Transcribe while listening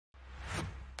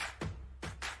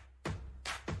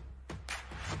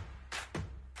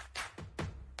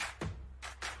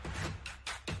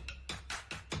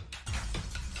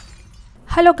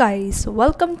Hello guys,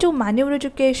 welcome to Manual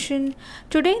Education.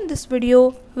 Today in this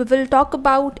video, we will talk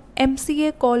about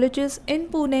MCA colleges in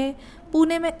Pune.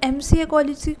 Pune में MCA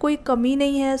college की कोई कमी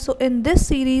नहीं है. So in this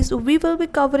series we will be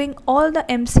covering all the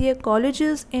MCA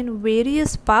colleges in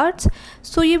various parts.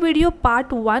 So ये video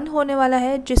part 1 होने वाला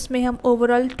है जिसमें हम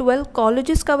ओवरऑल 12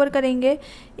 कॉलेजेस कवर करेंगे.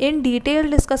 इन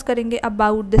डिटेल डिस्कस करेंगे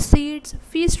about the seats,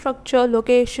 fee structure,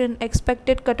 location,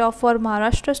 expected cut off for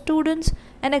Maharashtra students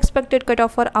and expected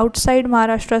cutoff for outside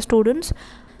Maharashtra students.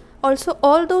 Also,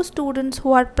 all those students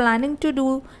who are planning to do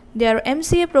their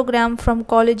MCA program from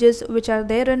colleges which are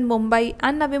there in Mumbai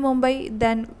and Navi Mumbai,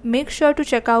 then make sure to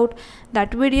check out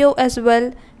that video as well.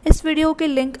 इस video की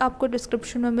link आपको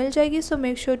description में मिल जाएगी, so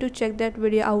make sure to check that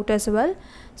video out as well.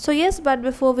 So yes, but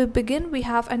before we begin, we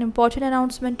have an important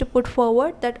announcement to put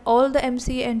forward that all the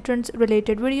MCA entrance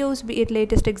related videos, be it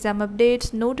latest exam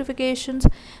updates, notifications,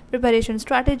 preparation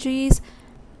strategies,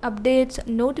 updates,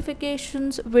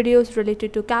 notifications, videos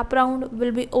related to cap round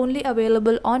will be only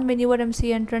available on Miniword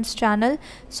MCA Entrance channel.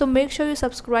 So make sure you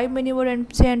subscribe Miniword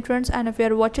MCA Entrance, and if you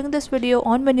are watching this video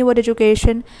on Miniword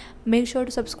Education, make sure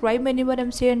to subscribe Miniword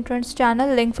MCA Entrance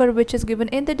channel, link for which is given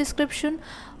in the description.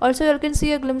 Also, you can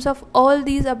see a glimpse of all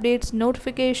these updates,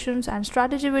 notifications and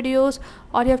strategy videos.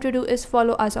 All you have to do is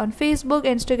follow us on Facebook,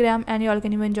 Instagram, and you all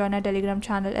can even join our Telegram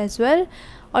channel as well.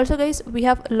 Also guys, we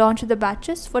have launched the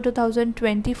batches for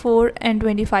 2024 and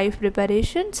 25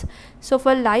 preparations. So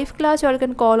for live class, you all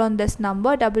can call on this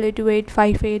number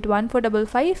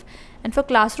 8828581455, and for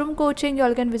classroom coaching, you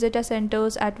all can visit our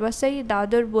centers at Vasai,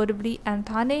 Dadar, Borivali and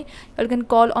Thane. You all can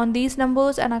call on these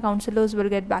numbers and our counselors will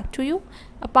get back to you.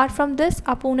 Apart from this,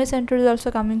 our Pune center is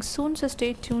also coming soon, so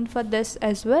stay tuned for this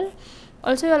as well.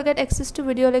 Also, you all get access to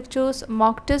video lectures,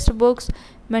 mock test books,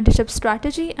 mentorship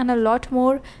strategy and a lot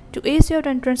more to ace your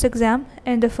entrance exam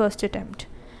in the first attempt.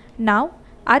 Now,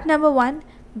 at number 1,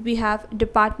 we have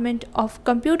Department of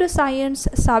Computer Science,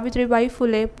 Savitribai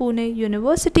Phule, Pune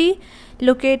University,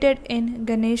 located in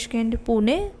Ganeshkend,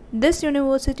 Pune. This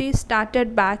university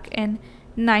started back in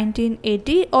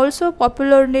 1980, also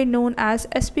popularly known as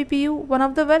SPPU, one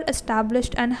of the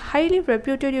well-established and highly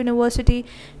reputed university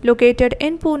located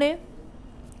in Pune.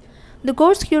 The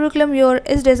course curriculum here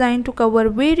is designed to cover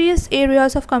various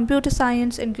areas of computer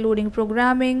science including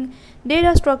programming,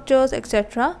 data structures,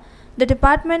 etc. The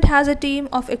department has a team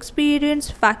of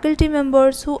experienced faculty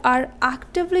members who are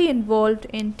actively involved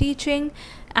in teaching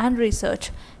and research.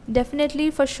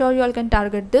 Definitely for sure you all can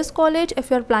target this college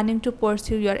if you are planning to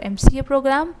pursue your MCA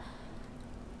program.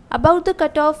 About the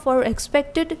cutoff for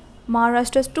expected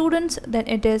Maharashtra students, then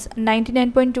it is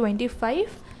 99.25.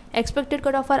 Expected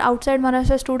cutoff for outside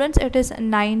Maharashtra students, it is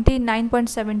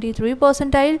 99.73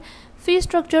 percentile. Fee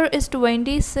structure is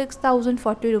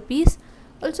 26,040 rupees.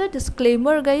 Also,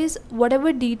 disclaimer guys,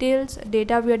 whatever details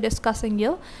data we are discussing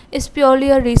here is purely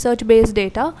a research based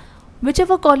data.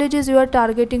 Whichever colleges you are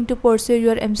targeting to pursue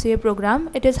your MCA program,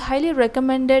 it is highly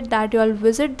recommended that you all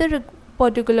visit the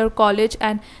particular college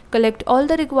and collect all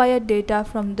the required data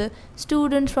from the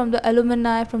students, from the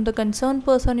alumni, from the concerned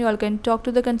person. You all can talk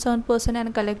to the concerned person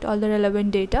and collect all the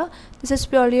relevant data. This is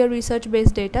purely a research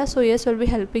based data, so yes, we'll be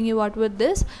helping you out with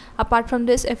this. Apart from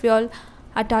this, if you all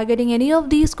are targeting any of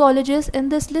these colleges in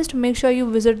this list, make sure you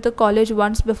visit the college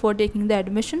once before taking the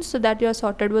admission so that you are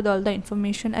sorted with all the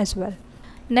information as well.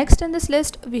 Next in this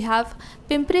list, we have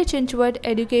Pimpri Chinchwad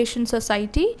Education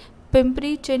Society,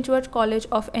 Pimpri Chinchwad College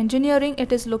of Engineering.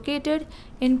 It is located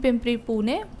in Pimpri,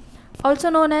 Pune, also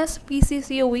known as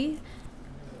PCCOE,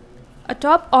 a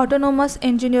top autonomous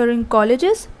engineering college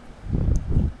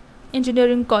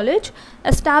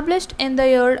established in the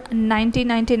year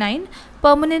 1999,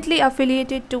 permanently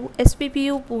affiliated to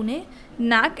SPPU Pune,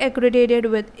 NAC accredited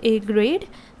with A grade.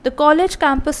 The college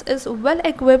campus is well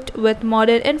equipped with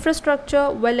modern infrastructure,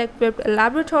 well equipped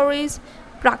laboratories,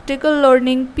 practical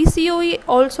learning. PCOE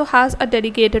also has a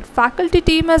dedicated faculty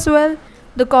team as well.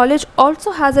 The college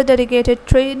also has a dedicated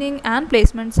training and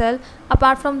placement cell.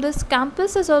 Apart from this,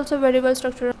 campus is also very well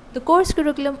structured. The course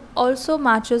curriculum also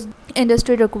matches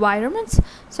industry requirements.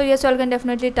 So yes, you all can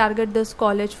definitely target this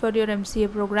college for your MCA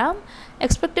program.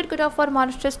 Expected cutoff for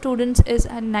Maharashtra students is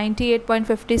at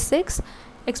 98.56.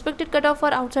 Expected cutoff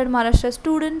for outside Maharashtra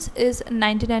students is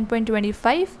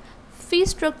 99.25. Fee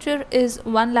structure is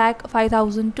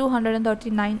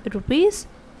 1,05,239 rupees.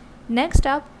 Next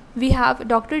up, we have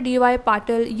Dr. D.Y.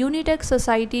 Patel Unitech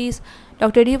Societies,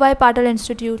 Dr. D.Y. Patel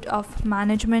Institute of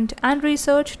Management and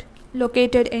Research,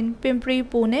 located in Pimpri,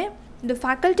 Pune. The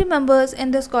faculty members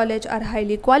in this college are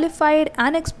highly qualified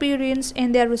and experienced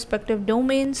in their respective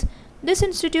domains. This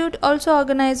institute also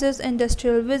organizes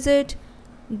industrial visit,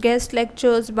 guest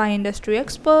lectures by industry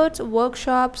experts,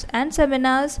 workshops and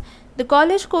seminars. The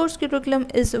college course curriculum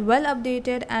is well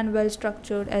updated and well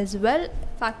structured as well.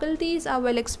 Faculties are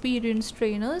well experienced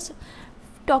trainers.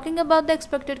 Talking about the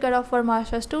expected cutoff for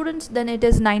Maharashtra students, then it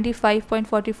is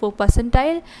 95.44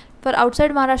 percentile. For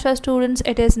outside Maharashtra students,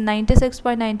 it is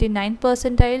 96.99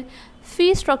 percentile.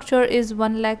 Fee structure is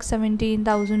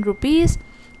 1,17,000 rupees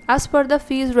as per the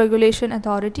Fees Regulation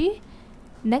Authority.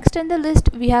 Next in the list,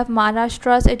 we have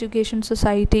Maharashtra's Education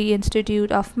Society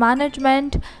Institute of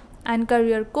Management and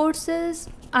Career Courses,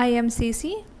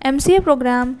 IMCC, MCA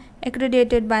program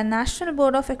accredited by National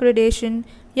Board of Accreditation.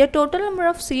 Your total number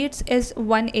of seats is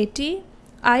 180.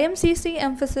 IMCC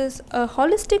emphasizes a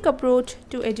holistic approach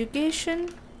to education,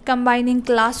 combining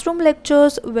classroom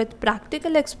lectures with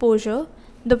practical exposure.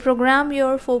 The program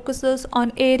year focuses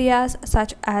on areas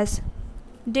such as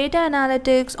data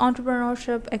analytics,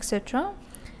 entrepreneurship, etc.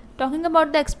 Talking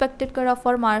about the expected cutoff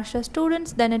for Maharashtra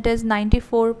students, then it is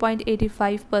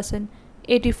 94.85%,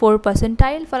 84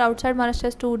 percentile. For outside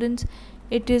Maharashtra students,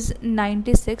 it is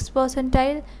 96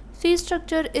 percentile. Fee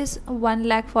structure is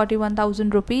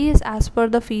 1,41,000 rupees as per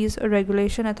the Fees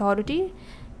Regulation Authority.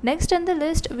 Next in the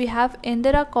list, we have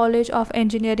Indira College of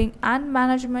Engineering and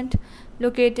Management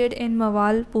located in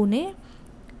Mawal, Pune,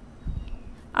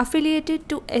 affiliated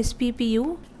to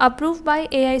SPPU, approved by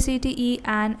AICTE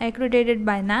and accredited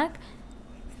by NAC.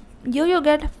 Here you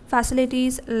get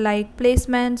facilities like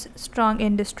placements, strong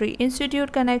industry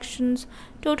institute connections.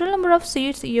 Total number of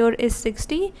seats here is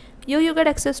 60. Here you get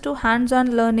access to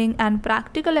hands-on learning and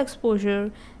practical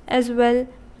exposure as well.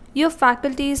 Your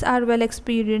faculties are well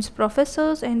experienced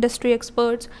professors, industry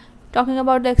experts. Talking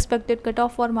about the expected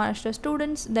cutoff for Maharashtra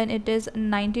students, then it is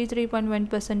 93.1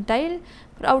 percentile.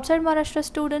 For outside Maharashtra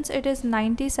students, it is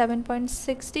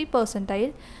 97.60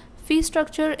 percentile. Fee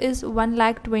structure is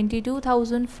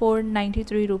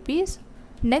 1,22,493 rupees.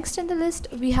 Next in the list,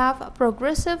 we have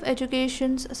Progressive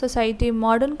Education Society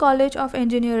Modern College of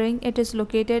Engineering. It is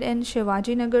located in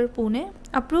Shivaji Nagar, Pune,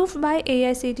 approved by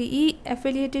AICTE,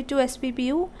 affiliated to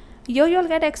SPPU. Here you'll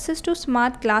get access to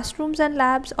smart classrooms and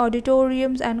labs,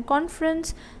 auditoriums and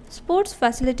conference, sports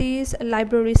facilities,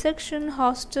 library section,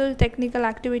 hostel, technical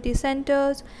activity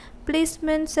centers,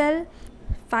 placement cell.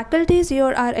 Faculties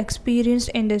here are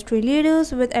experienced industry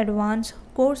leaders with advanced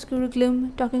course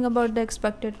curriculum. Talking about the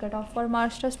expected cutoff for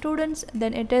Maharashtra students,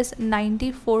 then it is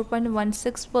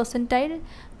 94.16 percentile.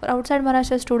 For outside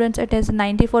Maharashtra students, it is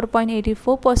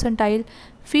 94.84 percentile.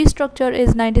 Fee structure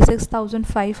is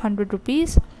 96,500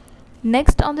 rupees.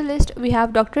 Next on the list, we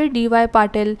have Dr. D.Y.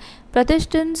 Patel,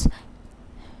 Pratishthan's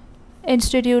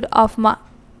Institute of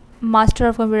Master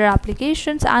of Computer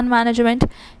Applications and Management.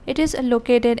 It is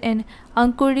located in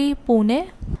Ankuri,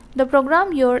 Pune. The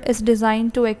program here is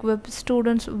designed to equip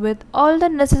students with all the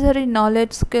necessary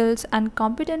knowledge, skills and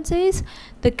competencies.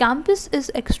 The campus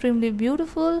is extremely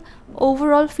beautiful.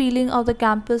 Overall feeling of the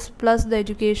campus plus the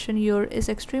education here is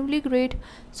extremely great.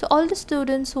 So all the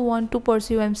students who want to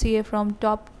pursue MCA from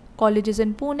top colleges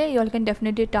in Pune, you all can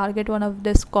definitely target one of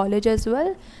this college as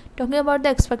well. Talking about the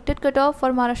expected cutoff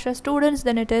for Maharashtra students,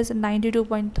 then it is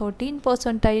 92.13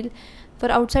 percentile.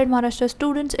 For outside Maharashtra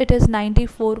students, it is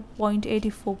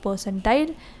 94.84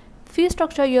 percentile. Fee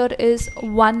structure here is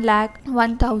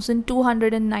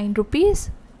 1,01,209 rupees.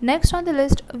 Next on the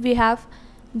list, we have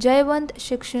Jaivanth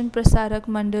Shikshan Prasarak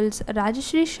Mandal's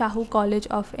Rajashri Shahu College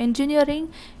of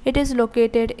Engineering. It is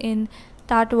located in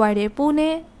Tatwade,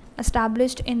 Pune,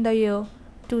 established in the year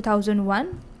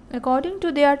 2001. According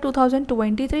to their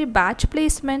 2023 batch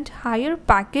placement, higher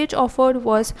package offered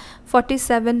was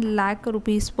 47 lakh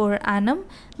rupees per annum.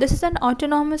 This is an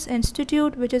autonomous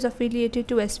institute which is affiliated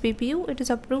to SPPU. It is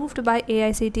approved by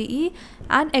AICTE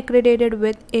and accredited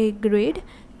with A grade.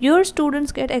 Your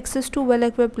students get access to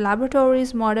well-equipped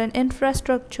laboratories, modern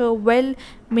infrastructure,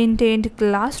 well-maintained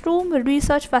classroom,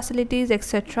 research facilities,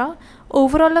 etc.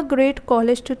 Overall, a great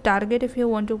college to target if you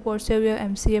want to pursue your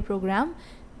MCA program.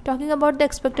 Talking about the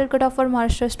expected cutoff for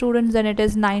Maharashtra students, then it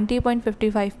is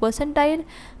 90.55 percentile.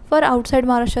 For outside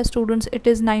Maharashtra students, it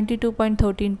is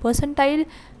 92.13 percentile.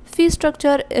 Fee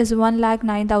structure is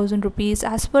 1,09,000 rupees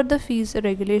as per the Fees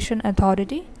Regulation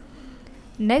Authority.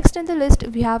 Next in the list,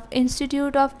 we have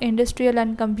Institute of Industrial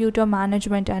and Computer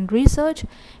Management and Research.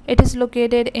 It is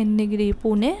located in Nigri,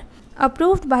 Pune,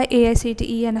 approved by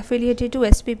AICTE and affiliated to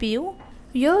SPPU.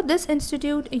 Here, this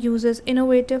institute uses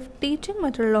innovative teaching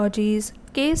methodologies,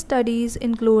 case studies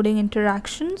including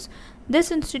interactions, This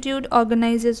institute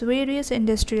organizes various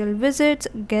industrial visits,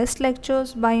 guest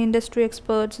lectures by industry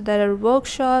experts. There are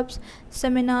workshops,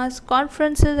 seminars,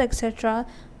 conferences, etc.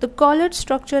 The college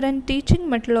structure and teaching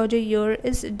methodology here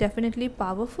is definitely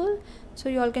powerful, so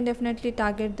you all can definitely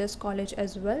target this college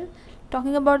as well.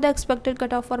 Talking about the expected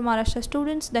cutoff for Maharashtra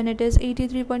students, then it is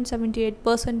 83.78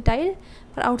 percentile.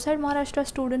 For outside Maharashtra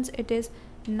students, it is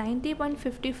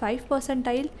 90.55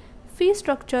 percentile. Fee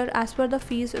structure as per the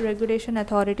Fees Regulation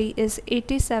Authority is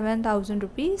 87,000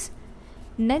 rupees.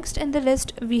 Next in the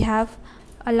list we have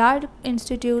Allard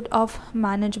Institute of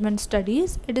Management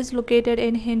Studies. It is located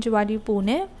in Chinchwad,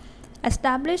 Pune.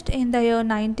 Established in the year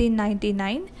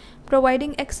 1999,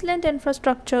 providing excellent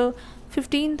infrastructure,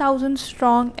 15,000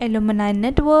 strong alumni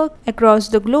network across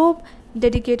the globe,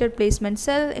 dedicated placement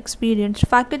cell, experienced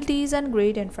faculties and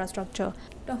great infrastructure.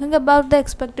 Talking about the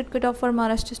expected cutoff for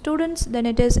Maharashtra students, then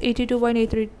it is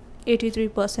 82.83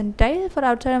 percentile. For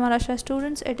outside Maharashtra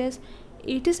students, it is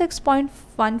 86.14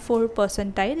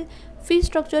 percentile. Fee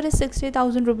structure is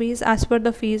 60,000 rupees as per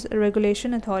the Fees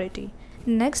Regulation Authority.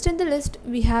 Next in the list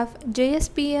we have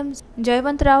JSPM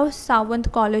Jaivanth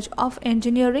Sawant College of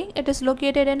Engineering. It is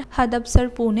located in Hadapsar,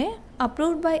 Pune.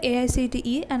 Approved by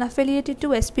AICTE and affiliated to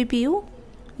SPPU.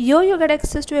 Here you get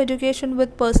access to education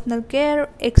with personal care,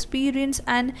 experience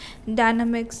and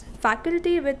dynamics,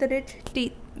 faculty with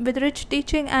rich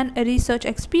teaching and research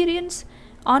experience,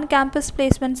 on-campus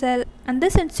placement cell, and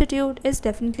this institute is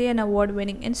definitely an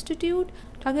award-winning institute.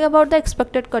 Talking about the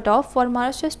expected cutoff for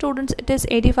Maharashtra students, it is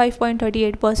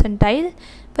 85.38 percentile.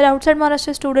 For outside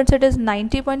Maharashtra students, it is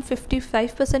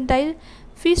 90.55 percentile.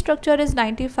 Fee structure is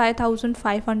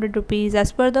 95,500 rupees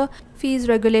as per the Fees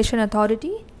Regulation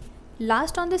Authority.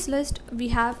 Last on this list we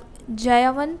have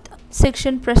Jaivanth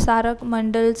Section Prasarak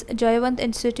Mandal's Jaivanth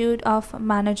Institute of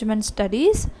Management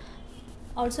Studies,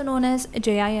 also known as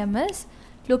JIMS,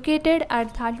 located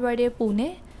at Thane,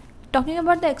 Pune. Talking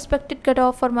about the expected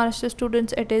cutoff for Maharashtra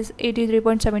students, it is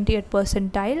 83.78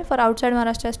 percentile. For outside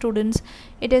Maharashtra students,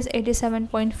 it is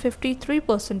 87.53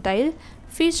 percentile.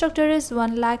 Fee structure is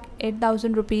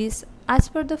 1,08,000 rupees as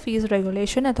per the Fees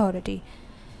Regulation Authority.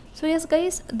 So yes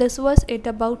guys, this was it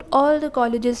about all the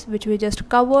colleges which we just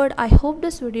covered. I hope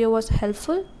this video was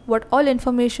helpful. What all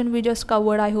information we just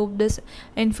covered, I hope this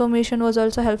information was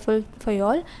also helpful for you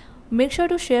all. Make sure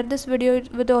to share this video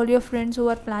with all your friends who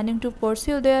are planning to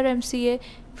pursue their MCA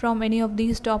from any of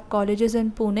these top colleges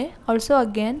in Pune. Also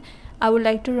again, I would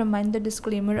like to remind the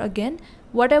disclaimer again.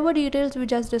 Whatever details we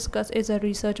just discussed is a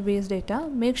research based data.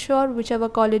 Make sure whichever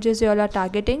colleges you all are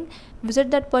targeting,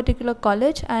 visit that particular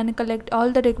college and collect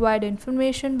all the required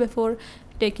information before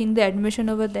taking the admission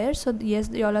over there. So yes,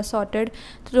 you all are sorted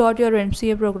throughout your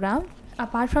MCA program.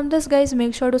 Apart from this guys,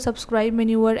 make sure to subscribe my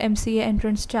newer MCA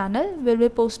entrance channel. We'll be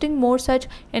posting more such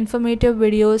informative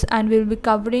videos and we'll be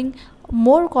covering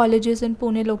more colleges in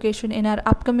Pune location in our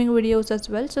upcoming videos as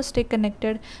well. So stay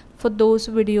connected for those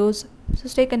videos. So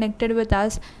stay connected with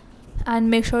us and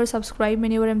make sure to subscribe my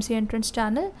newer MCA entrance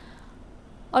channel.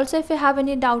 Also, if you have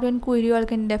any doubt and query, you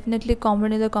can definitely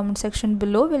comment in the comment section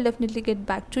below. We'll definitely get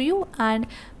back to you. And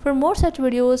for more such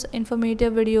videos,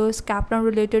 informative videos, Kaplan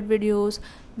related videos,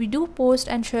 we do post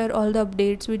and share all the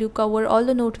updates. We do cover all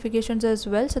the notifications as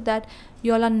well, so that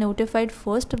you all are notified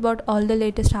first about all the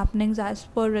latest happenings as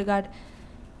per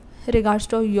regards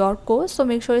to your course. So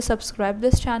make sure you subscribe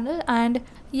this channel. And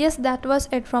yes, that was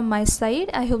it from my side.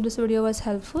 I hope this video was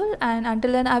helpful, and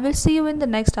until then I will see you in the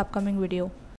next upcoming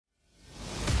video.